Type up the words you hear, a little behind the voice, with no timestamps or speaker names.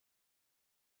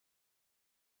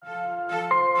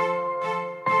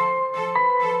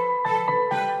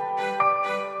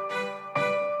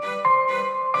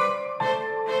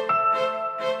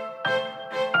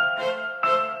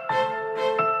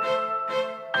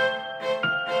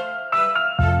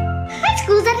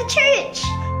church.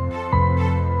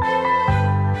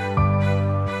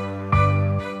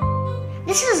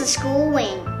 This is a school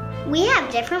wing. We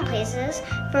have different places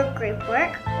for group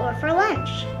work or for lunch.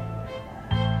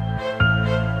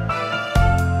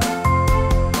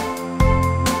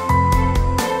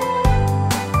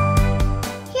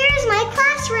 Here's my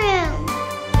classroom.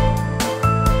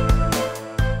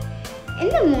 In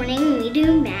the morning, we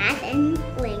do math and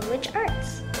language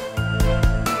arts.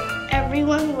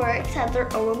 Everyone works at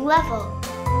their own level.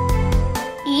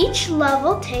 Each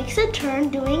level takes a turn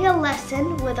doing a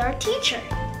lesson with our teacher.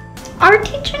 Our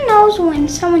teacher knows when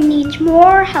someone needs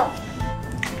more help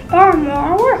or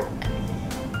more work.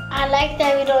 I like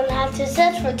that we don't have to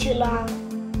sit for too long.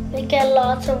 We get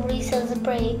lots of recess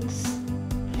breaks.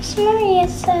 Miss Maria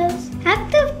says,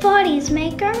 active bodies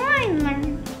make our mind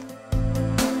learn.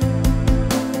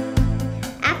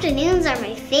 Afternoons are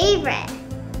my favorite.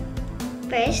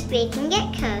 First, we can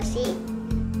get cozy.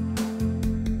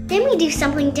 Then we do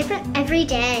something different every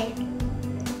day.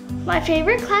 My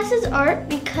favorite class is art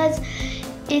because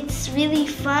it's really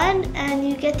fun and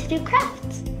you get to do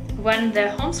crafts. When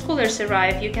the homeschoolers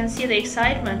arrive, you can see the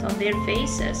excitement on their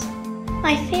faces.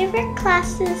 My favorite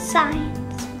class is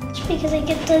science because I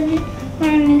get to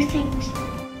learn new things.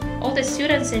 All the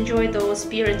students enjoy those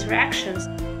peer interactions.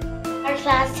 Our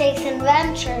class takes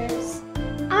adventures.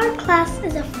 Our class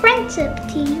is a friendship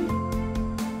team.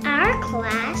 Our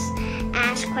class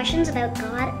asks questions about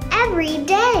God every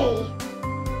day.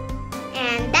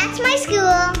 And that's my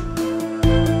school.